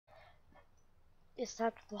it's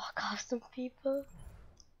time to block off some people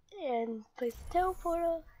and place the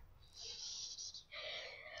teleporter.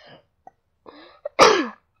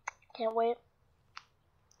 Can't wait.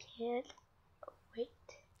 Can't wait.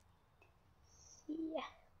 See ya.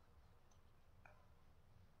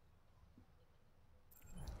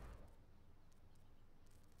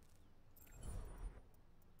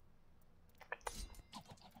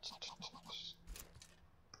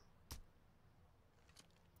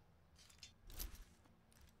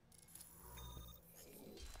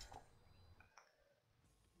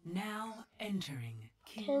 Now entering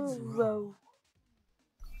King's Row.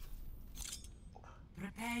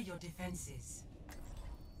 Prepare your defenses.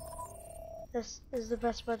 This is the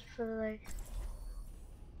best one for the like.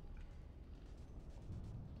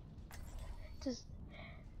 Just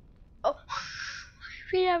oh,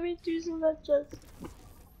 we haven't used some matches.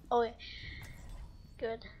 Oh yeah,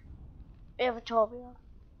 good. We have a 12-year-old,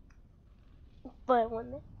 but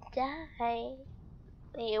when they die,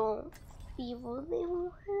 they won't be evil. They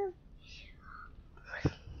won't have.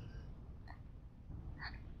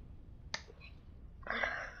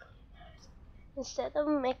 Instead of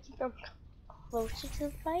making them closer to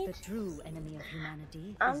the fight, The true enemy of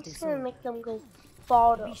humanity I'm is just gonna disorder. make them go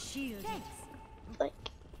farther. Be shielded. Like,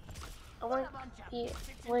 I want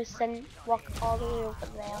to send walk all the way over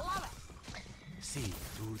there. See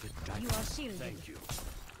through the darkness. You are shielded. Thank you.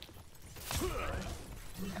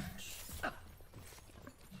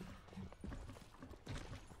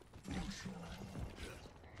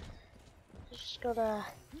 Just gonna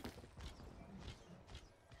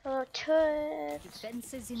turret.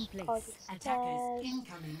 Defenses in place. All the Attackers stairs.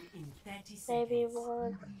 incoming in 30 seconds. Maybe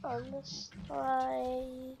one on the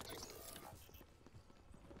side.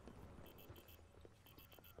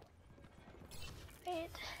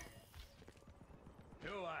 Wait.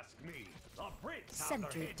 You ask me. The Brits have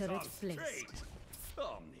Sentry their heads turret on placed. straight.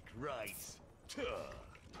 Omnic rights. Tuh.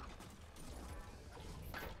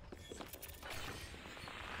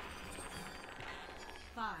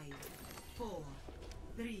 Five, 4,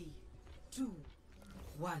 3, 2,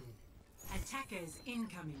 1. Attackers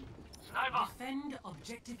incoming. Sniper. Defend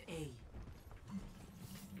objective A.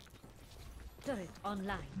 Turret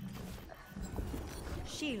online.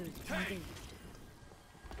 Shield engaged.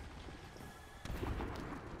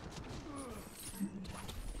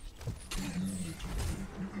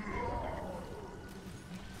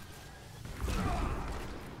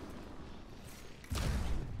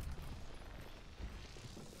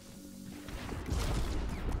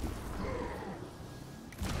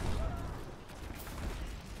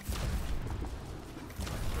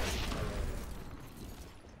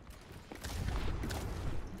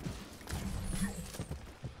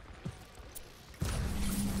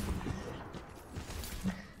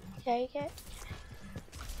 Take it.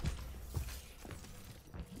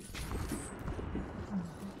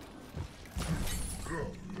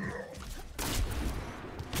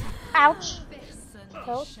 Ouch.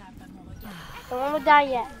 Nope. Don't want to die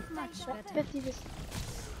yet. Much better. 50%.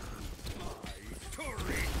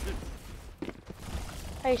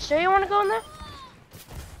 Are you sure you want to go in there?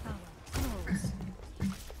 Power moves.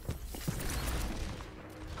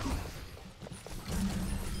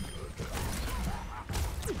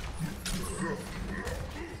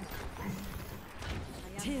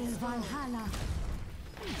 Till Valhalla.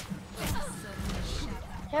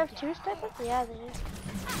 You have two snipers? Yeah, they do.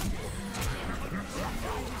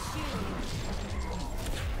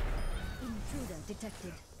 Intruder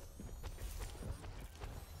detected.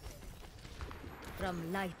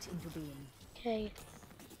 From light into being. Okay.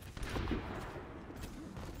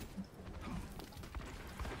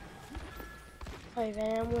 Wait,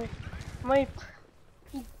 man, I might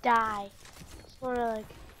die. Just wanna like.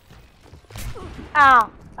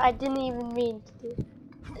 Ow! I didn't even mean to do.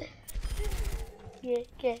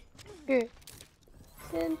 Get, good.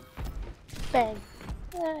 Then, bang.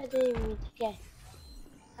 I didn't even mean to get.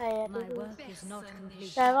 I had My to do. work is not complete.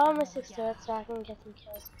 So I have all my 6 turrets so I can get some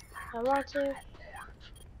kills. If I want to.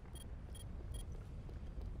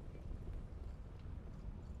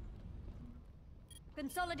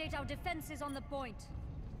 Consolidate our defenses on the point.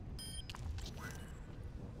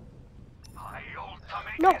 My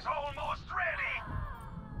ultimate No. is almost ready.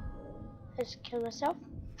 I just killed myself.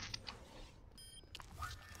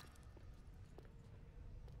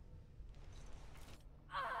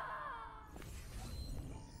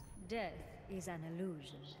 Death is an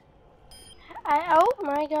illusion. Oh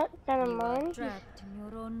my god, never You are mind. trapped in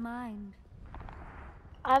your own mind.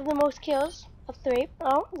 I have the most kills of 3.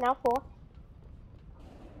 Oh, now 4.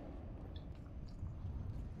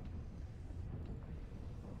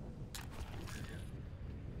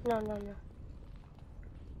 No.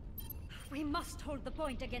 We must hold the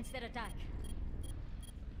point against their attack.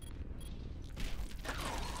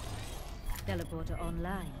 Teleporter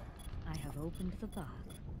online. I have opened the path.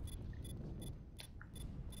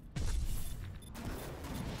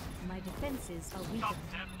 My defenses are weakened. Stop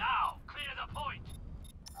them now! Clear the point!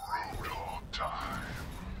 Roadhog time!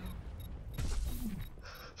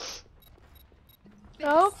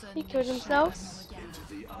 Oh, he killed himself. Into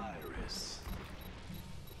the iris.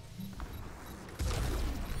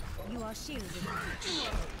 You are shielded.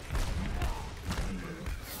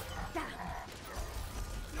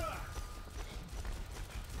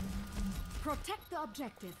 Protect the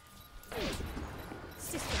objective.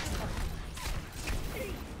 Systems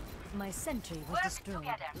optimized. My sentry was destroyed.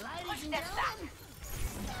 Turret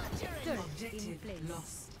in Objective place.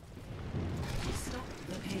 lost. Stop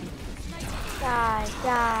the pain. Die.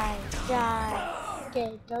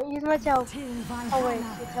 Okay, don't use my teleport. Oh wait,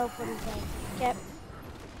 the teleport is dead. Yep.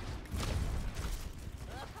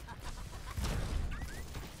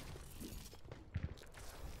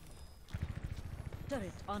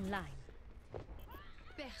 Turret online.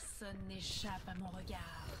 Personne n'échappe à mon regard.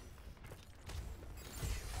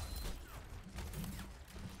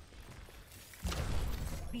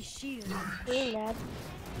 Be shielded. Doing that.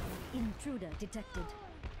 Intruder detected.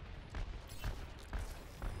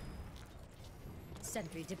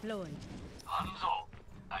 Sentry deployed. Hanzo,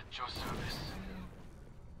 at your service.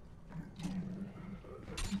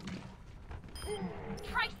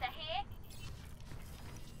 Tracer here.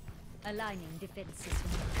 Aligning defense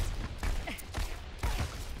system.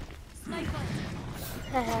 Sniper.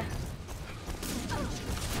 Haha.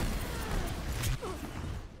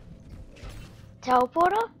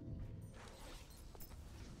 Teleporter?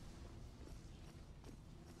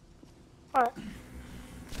 Alright.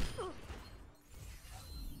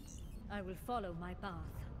 I will follow my path.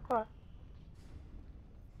 Alright.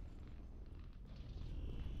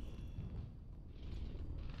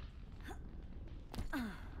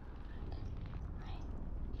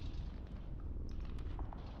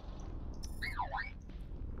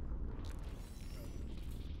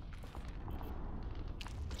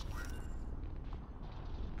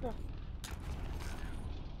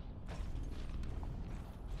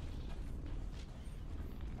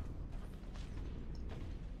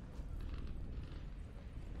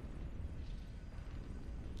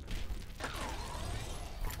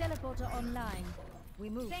 Teleporter online. We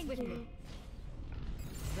move swiftly.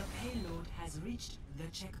 The payload has reached the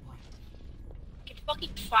checkpoint. Get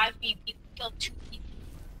fucking 5 people, kill 2 people.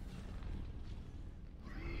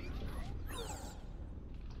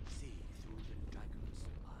 See through the dragon's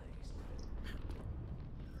eyes.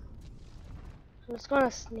 I'm just gonna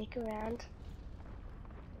sneak around.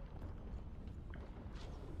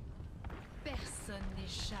 Personne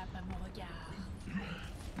n'échappe à mon regard.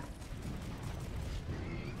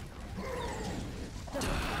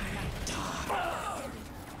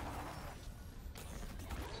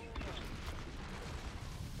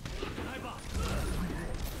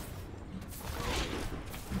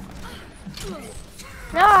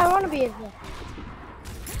 No, I want to be in here.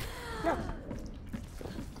 No.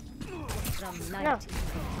 From light No. to dark.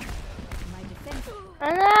 My defense.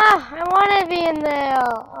 I want to be in there.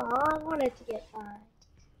 Oh, I wanted to get fine.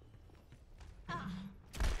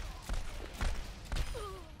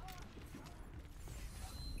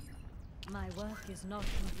 My work is not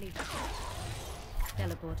complete.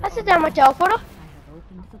 Teleporter. I sit online. down my teleporter. I have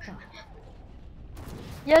opened the path.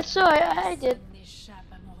 Yes, sir, I did. Personne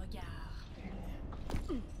n'échappe à mon regard.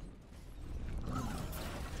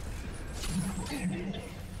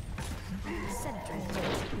 Sentry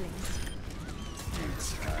takes place.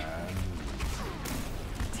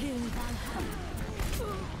 Till Valhalla.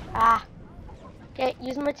 Ah. Okay,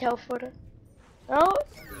 use my teleporter. Oh,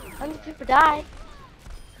 100 people die.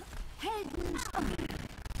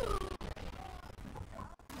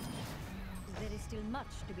 There is still much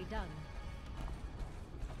to be done.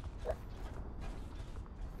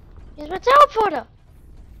 Use my teleporter.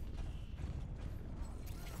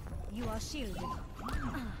 You are shielded.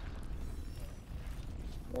 I'm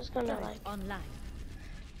just gonna Turret like. online.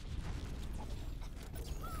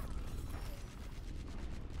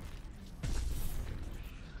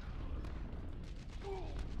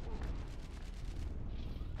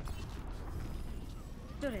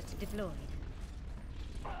 Turret deployed.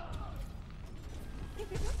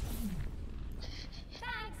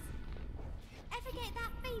 Thanks. Ever get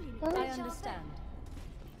that feeling? I understand.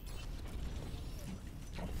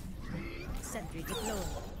 Sentry deployed.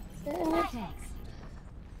 Thanks.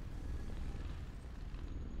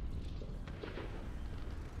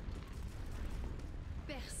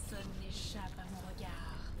 Personne n'échappe à mon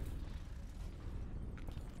regard.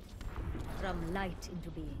 some light into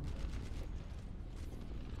being.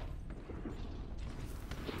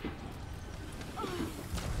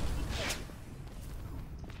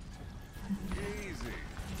 Easy.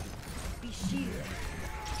 Be shielded.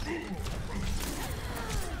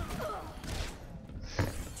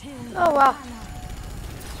 Oh wow.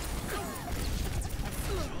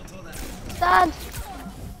 Stand!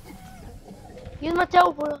 Use my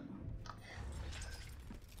teleporter.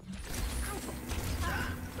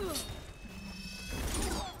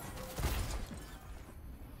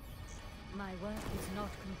 My work is not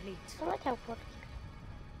complete. Oh, my teleporter.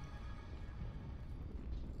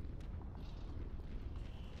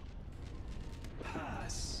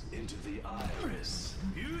 Pass into the iris.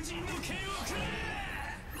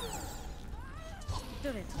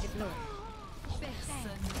 Turret deployed.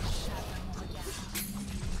 Personne n'échappe à mon regard.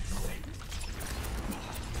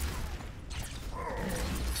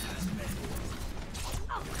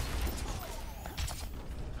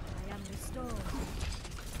 I am restored.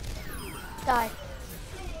 Die.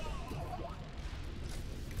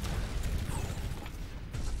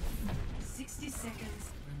 Seconds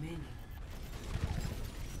remaining.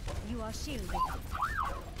 You are shielded.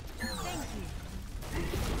 Thank you.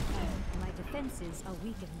 My defenses are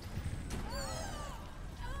weakened.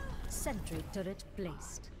 Sentry turret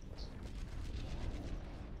placed.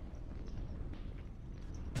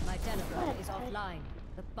 My teleport is offline.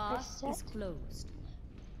 The path is closed.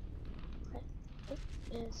 What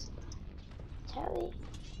is Telly?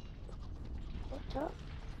 What up?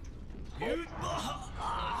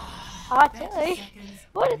 Ah, Telly.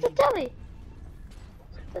 What is the Telly?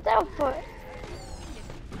 The teleport.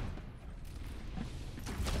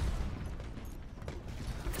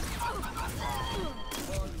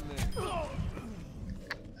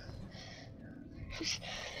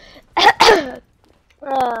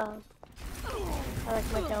 I like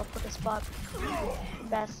my teleport spot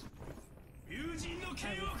best. I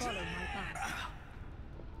will follow my path.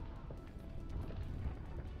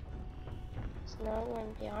 So now I'm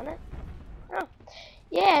going to be on it. Oh,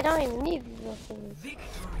 yeah, I don't even need these little things.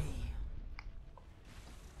 Victory.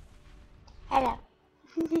 Hello.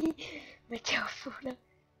 My teleporter.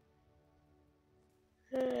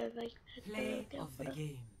 Like Play of the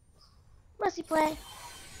game. Must play.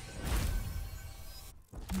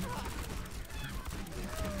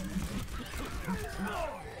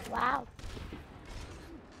 Wow.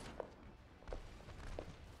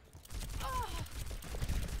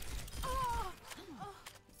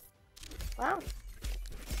 Wow.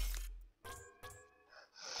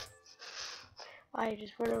 Why you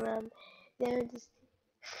just run around there and just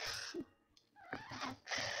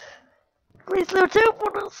please no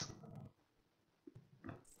teleporters.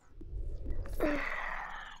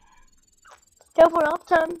 Teleport off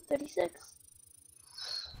time 36.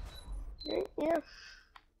 Yeah.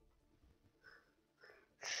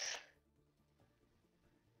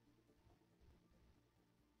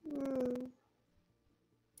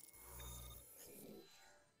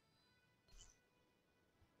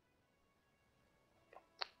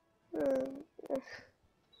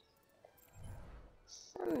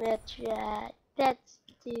 Symmetra, that's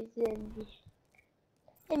Susan.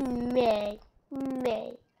 And May.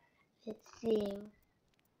 Let's see.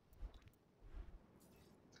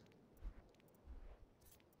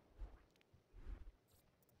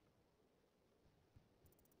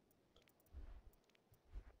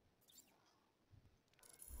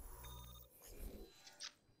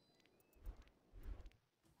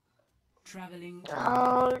 Traveling.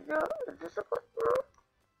 Oh no,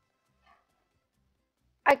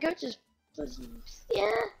 I could just,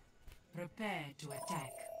 yeah. Prepare to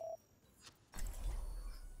attack.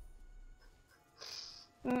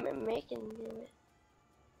 Make him do it.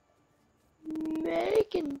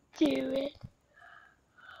 Make him do it.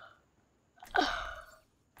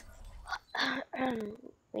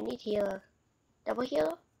 We need healer. Double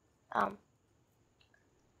healer?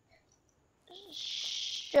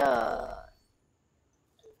 Sure.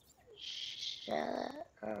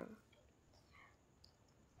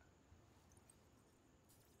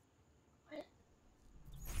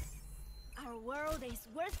 Our world is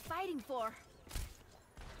worth fighting for.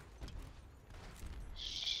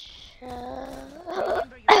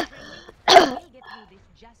 Remember your training. We'll get through this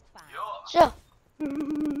just fine. Sure.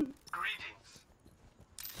 Greetings.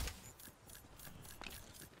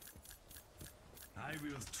 I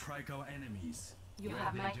will strike our enemies. You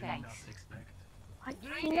have my They do thanks. not expect. Why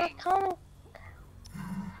are you not coming?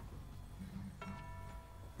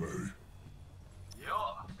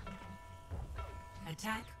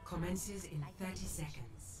 Attack commences in 30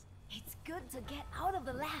 seconds. It's good to get out of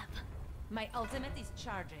the lab. My ultimate is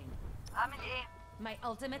charging. My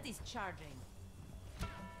ultimate is charging.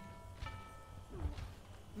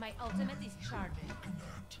 My ultimate is charging.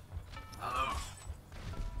 Hello.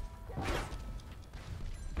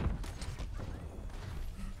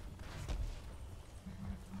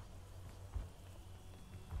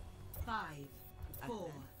 5,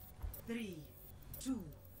 4, 3, 2,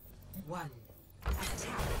 1. Attack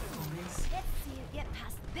commence. Let's see you get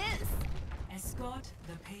past this. Escort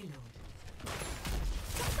the payload.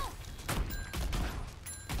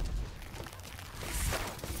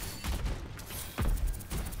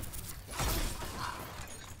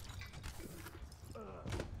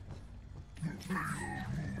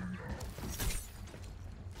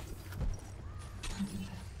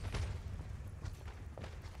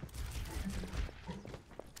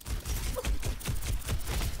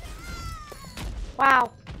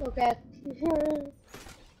 Wow. Okay.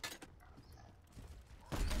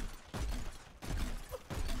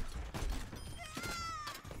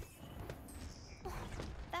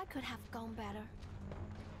 That could have gone better.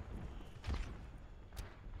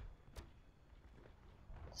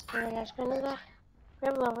 Spinner.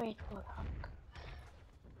 Grab level 8 block.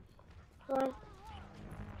 Come on.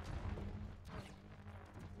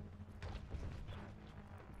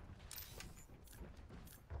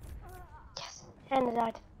 Yes. Anna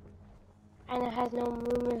died. Anna has no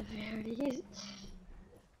movement abilities.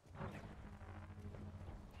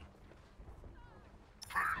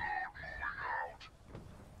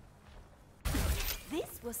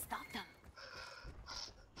 This will stop them.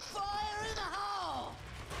 Fire in the hole!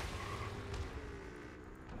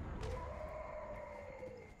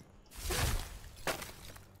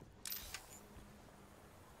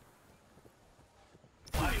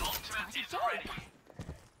 My ultimate is ready.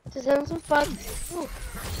 Just having some fun. Ooh.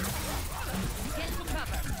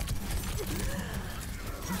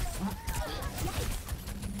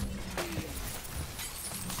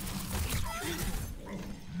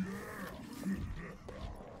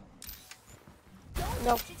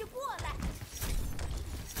 No. 这就过来。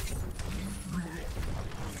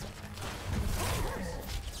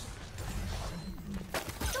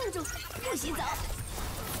冻住，不许走。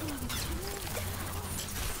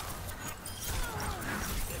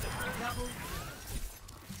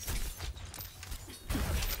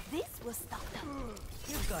This will stop them.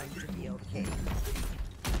 You're going to be okay.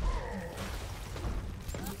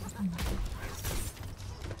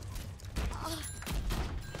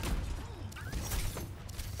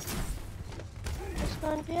 It's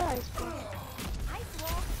going to be ice block. Ice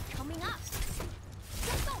wall coming up.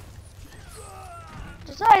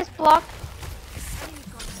 Just ice block.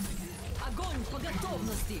 Огонь по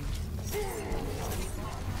готовности.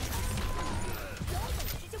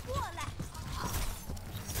 这就过来。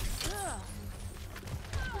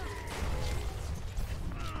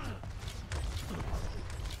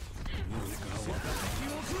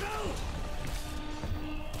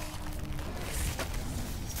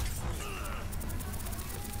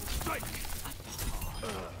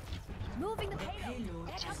Moving the payload.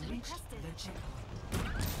 Backup requested. The checkpoint.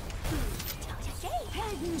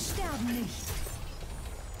 Helden sterben nicht.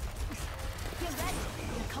 Get ready.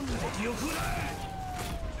 They're coming back.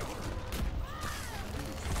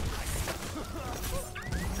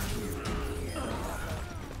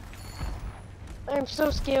 I'm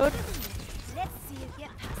so scared. Let's see you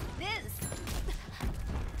get past this.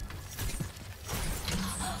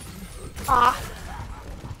 Ah.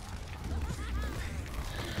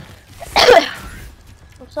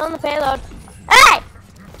 I'm still on the payload. Hey!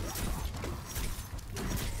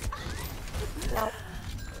 No.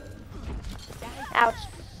 Ouch.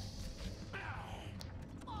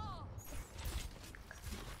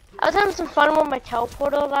 I was having some fun with my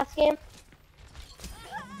teleporter last game.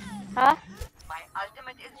 Huh? My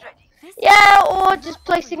ultimate is ready. Yeah, or just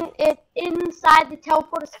placing it inside the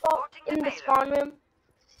teleporter spot in the spawn room.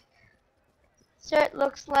 So it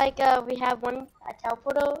looks like we have a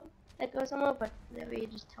teleporter that goes somewhere, but then we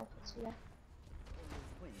just teleport to that.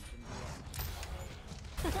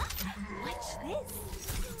 Watch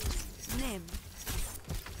this. Nim.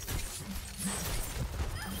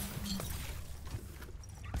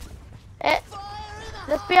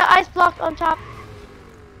 Let's be an ice block on top.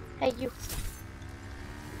 Hey, you.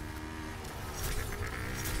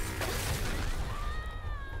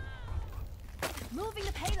 Moving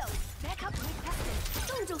the payload. Backup requested.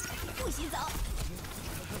 冻住，不许走。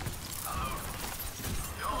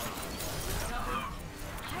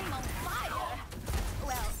I'm on fire.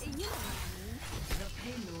 Well, you know what I mean. The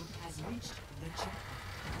payload has reached the checkpoint.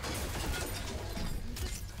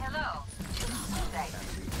 Hello.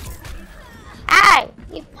 Hey!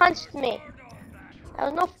 You punched me.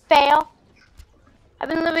 That was no fail. I've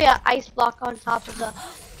been living an ice block on top of the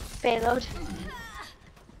payload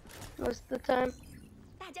most of the time.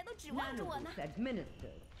 大家都指望着我呢。 Administered.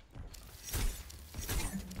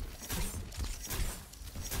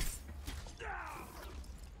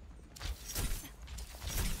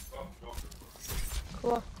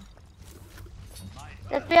 Cool.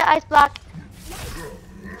 Let's be an ice block.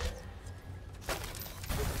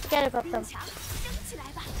 Forget about them. 强，升起来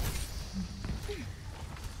吧！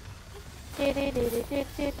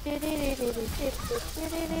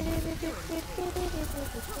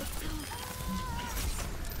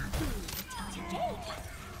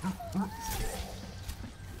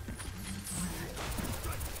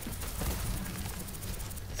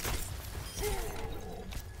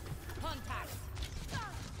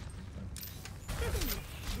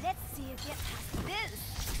 Let's see you get past this.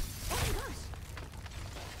 Oh my gosh.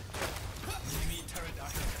 Enemy turret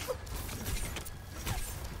ahead.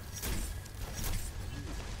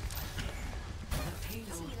 The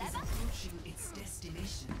payload is approaching its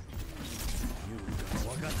destination.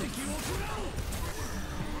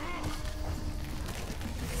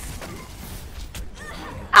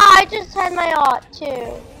 I just had my art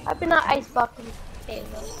too. I've been on ice block in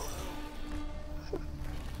payload.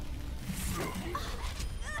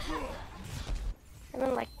 I've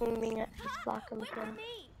been like being an ice block in the Wait game. for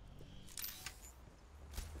me.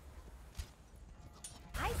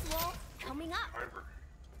 Ice wall coming up.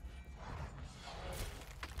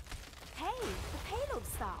 Hey, the payload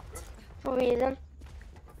stopped. For a reason.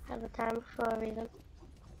 Have the time for a reason.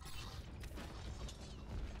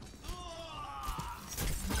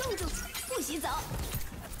 冻住，不许走。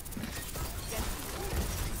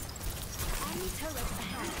Enemy turret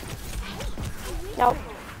ahead. Hey, Nope.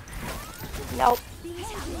 Nope. 冰墙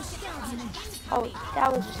掉起来。 Oh, that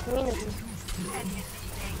was just mean of me.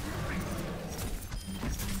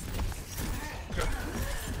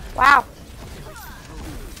 Wow.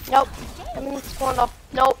 Nope. I'm in this corner.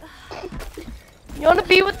 Nope. You wanna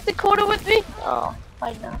be with the corner with me? Oh,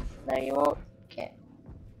 fine now. No, you won't. Okay.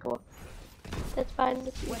 Cool. That's fine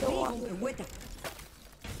if you don't want me. With it.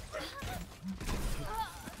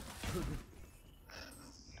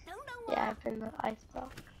 Yeah, I've been the ice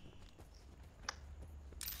block.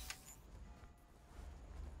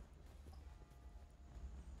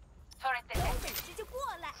 Turret detected. 这就过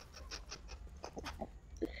来。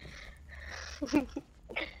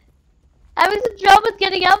 Having some trouble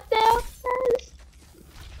getting up there.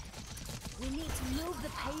 We need to move the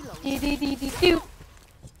payload. Do do do do do.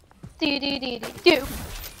 Do do do do do.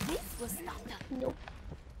 This will stop them. Nope.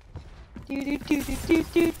 Do do do do do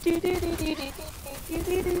do do do do do do.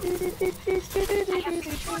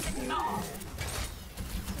 No,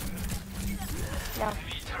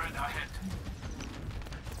 Enemy turret ahead.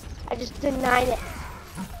 I just denied it.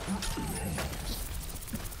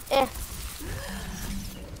 Eh.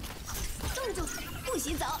 冻住，不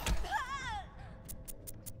许走。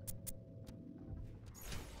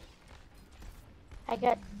 I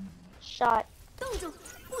got shot. 冻住，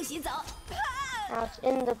不许走。 Ouch,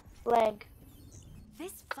 in the leg.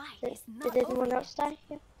 This fight Did, is not did over anyone yet. else die?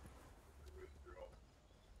 Yeah.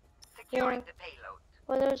 Securing Yeah. the payload.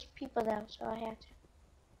 Well, there was people there, so I had to.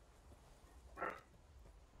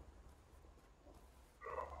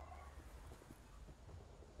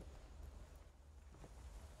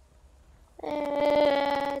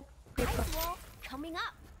 People. Ice wall coming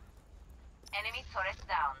up. Enemy turret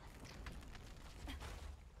down.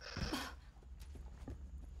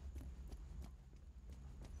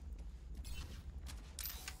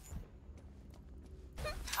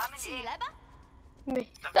起来吧。 Me.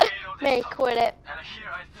 The payload May is up. quit it. And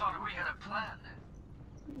here I thought we had a plan.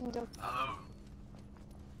 No. Hello.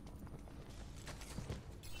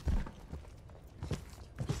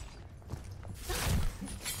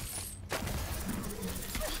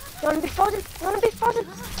 You wanna be frozen? You wanna be frozen?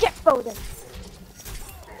 Get frozen.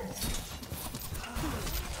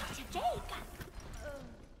 就这个。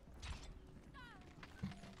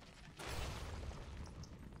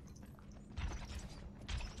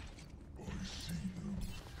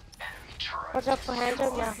 Enemy turret. What's up for hands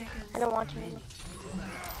up now? I don't want to.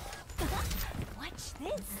 Watch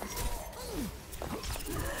this.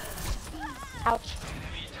 Ouch.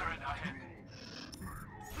 Enemy turret ahead.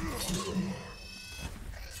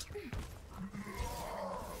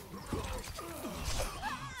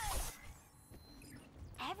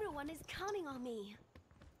 Everyone is counting on me.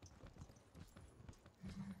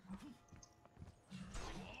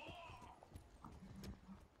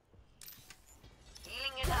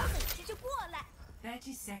 Healing it up. 这就过来。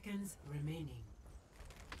 30 seconds remaining.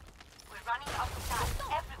 We're running out of time.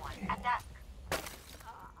 Everyone, attack.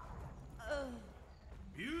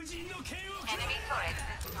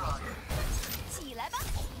 起来吧！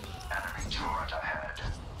 Enemy turret ahead.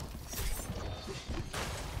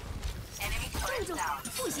 站住！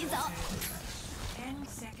不许走！ 10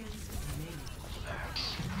 seconds remaining.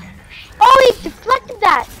 Oh, he deflected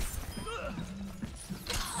that.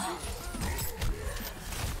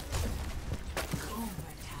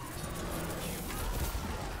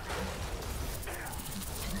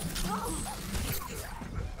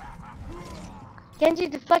 Genji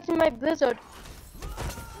deflected my blizzard.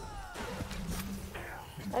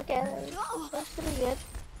 Okay, that's pretty good.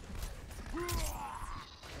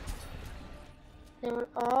 They went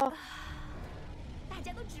off. 大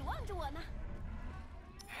家都指望着我呢。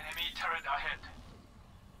 Enemy turret ahead.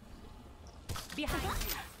 Behind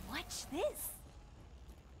you. Watch this.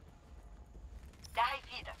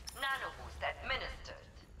 Daifida, nano boost administered.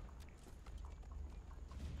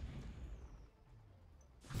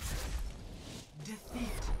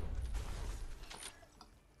 Defeat.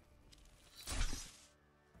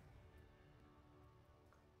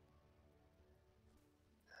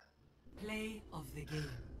 Play of the game.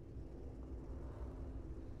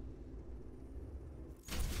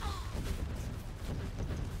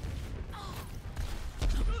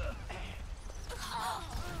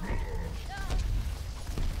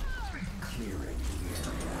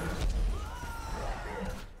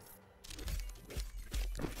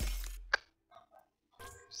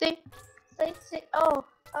 See? See? Oh.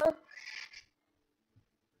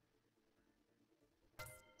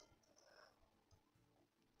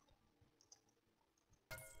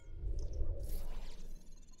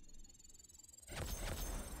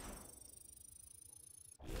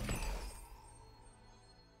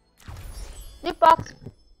 Loot box.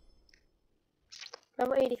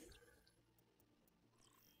 Level 80.